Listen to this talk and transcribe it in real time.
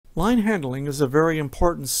Line handling is a very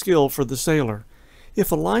important skill for the sailor.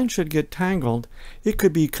 If a line should get tangled, it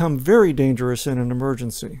could become very dangerous in an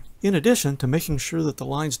emergency. In addition to making sure that the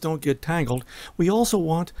lines don't get tangled, we also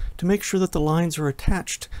want to make sure that the lines are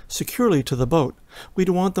attached securely to the boat. We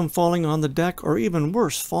don't want them falling on the deck, or even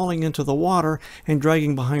worse, falling into the water and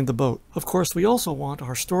dragging behind the boat. Of course, we also want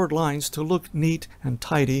our stored lines to look neat and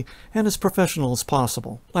tidy and as professional as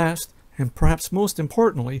possible. Last, and perhaps most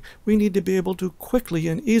importantly, we need to be able to quickly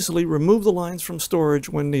and easily remove the lines from storage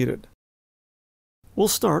when needed. We'll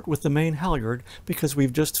start with the main halyard because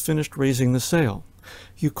we've just finished raising the sail.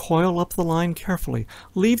 You coil up the line carefully,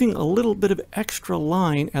 leaving a little bit of extra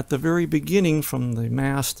line at the very beginning from the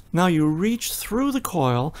mast. Now you reach through the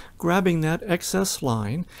coil, grabbing that excess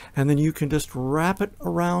line, and then you can just wrap it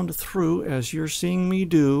around through as you're seeing me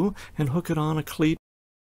do and hook it on a cleat.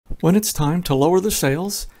 When it's time to lower the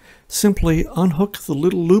sails, simply unhook the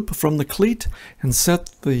little loop from the cleat and set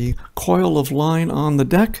the coil of line on the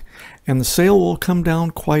deck, and the sail will come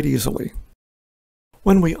down quite easily.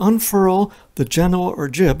 When we unfurl the genoa or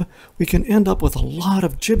jib, we can end up with a lot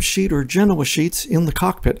of jib sheet or genoa sheets in the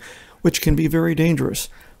cockpit, which can be very dangerous.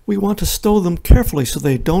 We want to stow them carefully so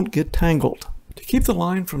they don't get tangled. To keep the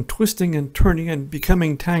line from twisting and turning and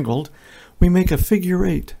becoming tangled, we make a figure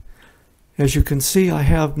 8. As you can see, I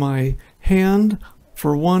have my hand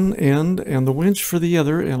for one end and the winch for the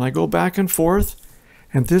other, and I go back and forth,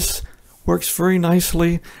 and this works very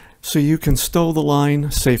nicely so you can stow the line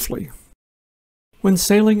safely. When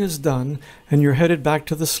sailing is done and you're headed back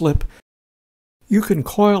to the slip, you can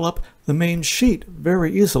coil up the main sheet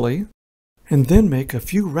very easily and then make a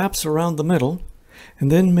few wraps around the middle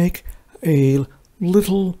and then make a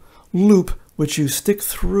little loop which you stick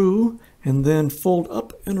through and then fold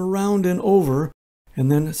up and around and over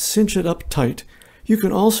and then cinch it up tight. You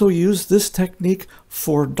can also use this technique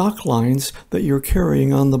for dock lines that you're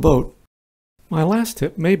carrying on the boat. My last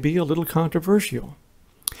tip may be a little controversial.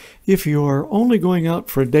 If you are only going out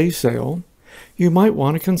for a day sail, you might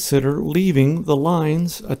want to consider leaving the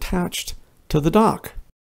lines attached to the dock.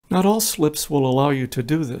 Not all slips will allow you to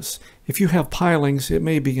do this. If you have pilings, it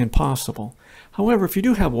may be impossible. However, if you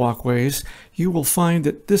do have walkways, you will find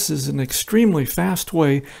that this is an extremely fast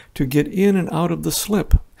way to get in and out of the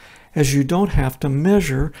slip, as you don't have to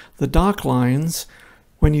measure the dock lines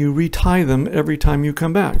when you retie them every time you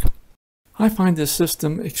come back. I find this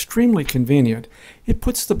system extremely convenient. It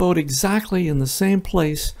puts the boat exactly in the same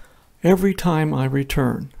place every time I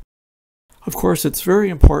return. Of course, it's very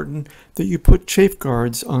important that you put chafe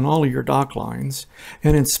guards on all of your dock lines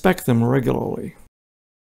and inspect them regularly.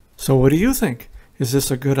 So what do you think? Is this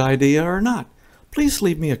a good idea or not? Please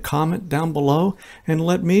leave me a comment down below and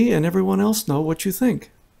let me and everyone else know what you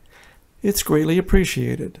think. It's greatly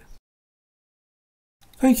appreciated.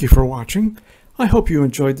 Thank you for watching. I hope you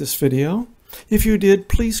enjoyed this video. If you did,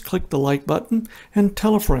 please click the like button and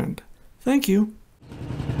tell a friend. Thank you.